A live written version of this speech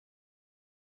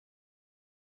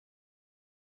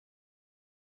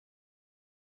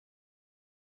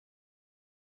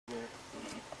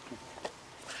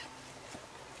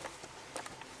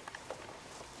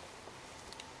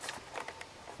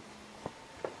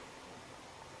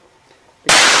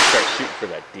for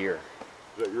that deer.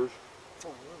 Is that yours?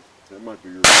 That might be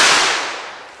yours.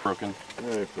 Broken.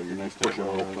 Yeah, so you're nice pushing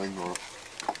the whole thing on it.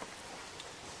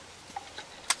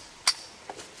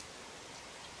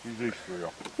 Use these three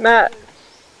up. Matt,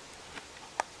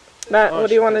 what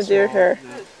do you want to do here?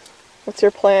 What's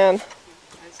your plan?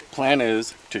 Plan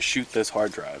is to shoot this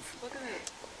hard drive.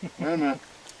 Man, man.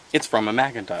 It's from a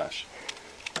Macintosh.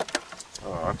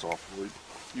 Oh, that's awful.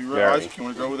 You realize you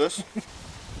want to go with this?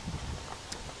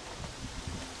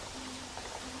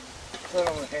 Is that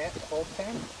on the whole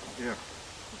pan? Yeah.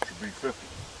 It should be 50.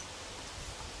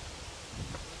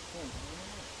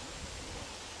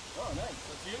 Oh, nice.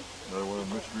 That's you? Another one of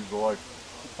the mysteries of life.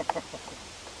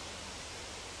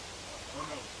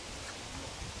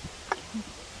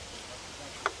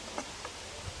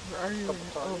 Where are you?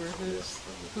 Over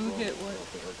who hit what?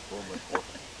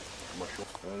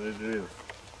 They did either.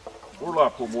 We're allowed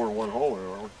to put more than one hole in,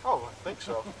 aren't we? Oh, I think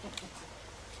so.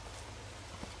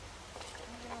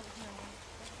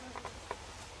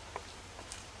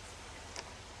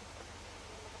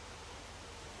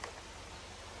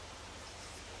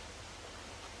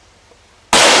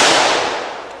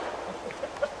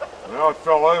 Now it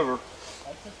fell over.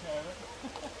 I took care of it.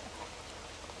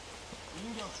 You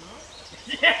didn't go through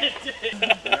it? Yeah, it did.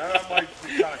 Yeah, that might be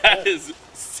kind of cool. That is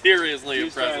seriously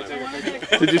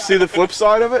impressive. Did you see the flip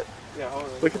side of it? Yeah, hold on.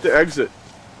 Look at the exit.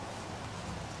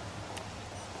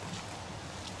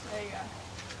 There you go.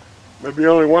 Maybe you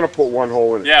only want to put one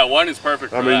hole in it. Yeah, one is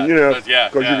perfect for I mean, that. you know, But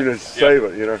because yeah, you're going to save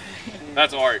it, you know.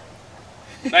 That's art.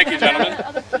 Thank you, gentlemen.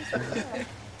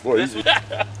 Boy, easy.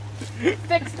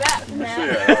 Fix that, man.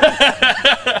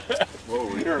 Whoa,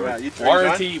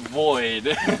 Warranty void.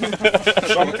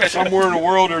 somewhere in the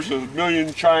world there's a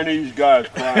million Chinese guys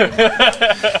crying.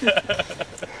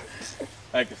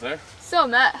 Thank you, sir. So,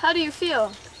 Matt, how do you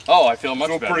feel? Oh, I feel much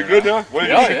Feel better. pretty good now? Wait,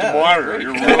 Yeah, you hit yeah. the monitor.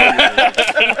 You're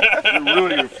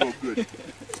really going to feel good.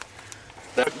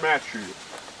 That match shooter.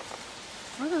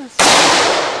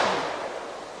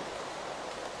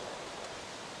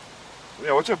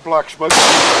 Yeah, what's that black smoke?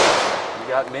 You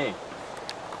got me.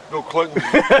 Bill Clinton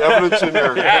evidence in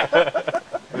there. Yeah.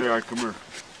 Yeah, come here.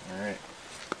 All right.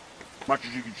 As much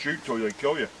as you can shoot till they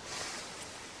kill you.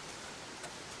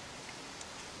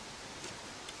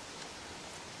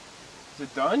 Is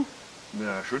it done?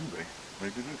 Nah, it shouldn't be.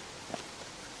 Maybe it is.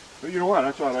 But you know what?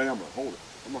 That's all I am. Hold it.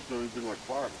 I must have been like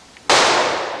fire.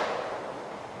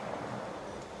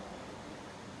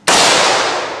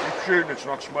 Keep shooting. It's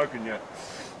not smoking yet.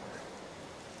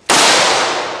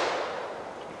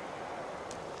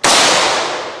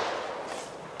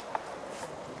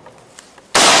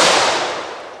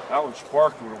 That one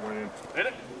sparked when it went in. Did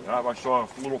it? Yeah, I saw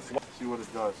a little fly. See what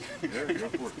it does. There, go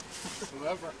for it.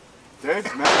 Whatever. Dave,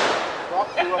 Matt, drop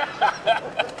two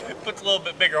up. It puts a little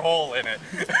bit bigger hole in it.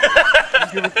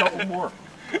 Give it a couple more.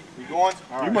 You going?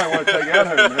 All You right. might want to take that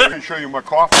home. Let me show you my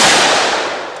coffee.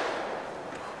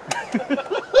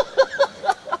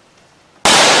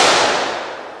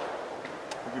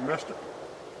 You missed it.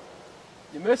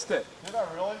 You missed it. Did I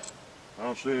really? I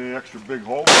don't see any extra big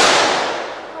hole.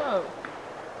 Oh.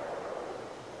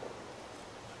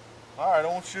 All right, I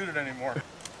won't shoot it anymore.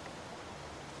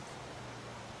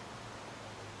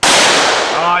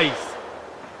 Nice.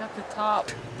 At the top.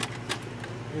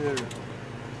 Yeah.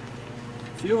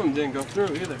 Few of them didn't go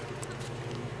through either.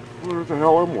 What the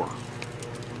hell am I?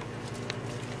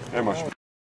 That must be.